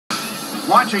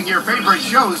Watching your favorite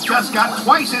shows just got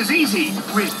twice as easy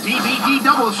with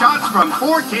DVD-double shots from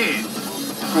 4Kids.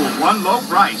 For one low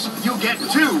price, you get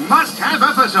 2 must-have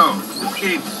episodes.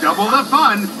 It's double the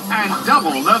fun and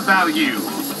double the value.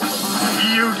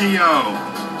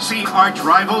 Yu-Gi-Oh! See arch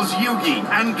rivals Yugi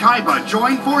and Kaiba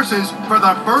join forces for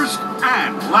the first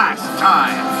and last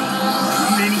time.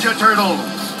 Ninja Turtles.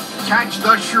 Catch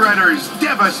the Shredder's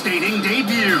devastating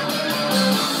debut.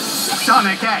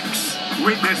 Sonic X.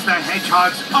 Witness the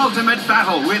Hedgehog's ultimate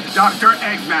battle with Dr.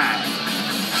 Eggman.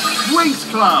 Winx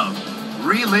Club.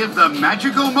 Relive the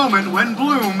magical moment when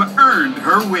Bloom earned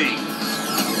her wings.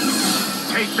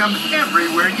 Take them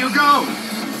everywhere you go.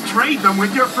 Trade them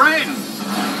with your friends.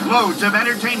 Loads of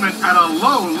entertainment at a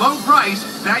low, low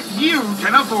price that you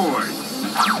can afford.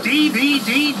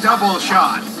 DVD-double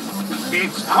shot.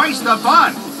 It's twice the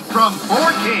fun from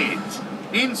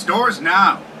 4Kids. In stores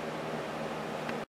now.